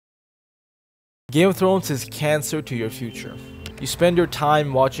Game of Thrones is cancer to your future. You spend your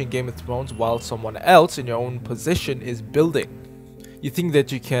time watching Game of Thrones while someone else in your own position is building. You think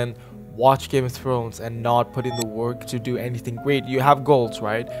that you can watch Game of Thrones and not put in the work to do anything great. You have goals,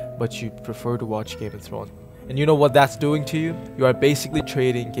 right? But you prefer to watch Game of Thrones. And you know what that's doing to you? You are basically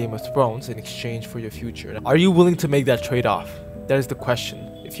trading Game of Thrones in exchange for your future. Are you willing to make that trade-off? That is the question.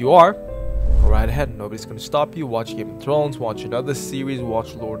 If you are, go right ahead. Nobody's going to stop you. Watch Game of Thrones, watch another series,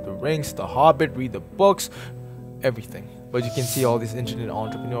 watch Lord of the Rings, The Hobbit, read the books, everything. But you can see all these internet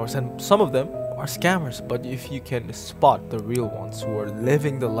entrepreneurs, and some of them are scammers. But if you can spot the real ones who are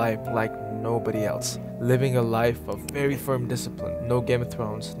living the life like nobody else, living a life of very firm discipline, no Game of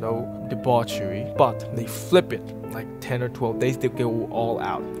Thrones, no debauchery, but they flip it like 10 or 12 days, they go all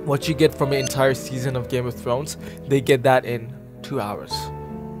out. What you get from an entire season of Game of Thrones, they get that in 2 hours.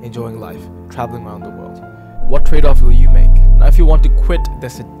 Enjoying life, traveling around the world. What trade-off will you make? Now, if you want to quit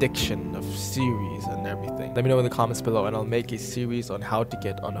this addiction of series and everything, let me know in the comments below and I'll make a series on how to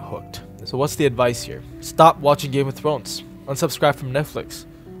get unhooked. So what's the advice here? Stop watching Game of Thrones. Unsubscribe from Netflix.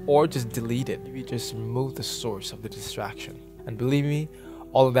 Or just delete it. You just remove the source of the distraction. And believe me,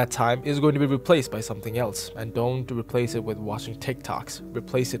 all of that time is going to be replaced by something else. And don't replace it with watching TikToks.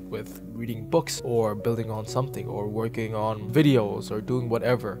 Replace it with reading books or building on something or working on videos or doing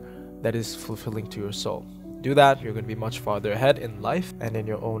whatever that is fulfilling to your soul. Do that, you're going to be much farther ahead in life and in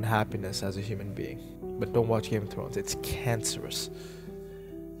your own happiness as a human being. But don't watch Game of Thrones. It's cancerous.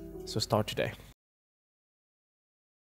 So start today.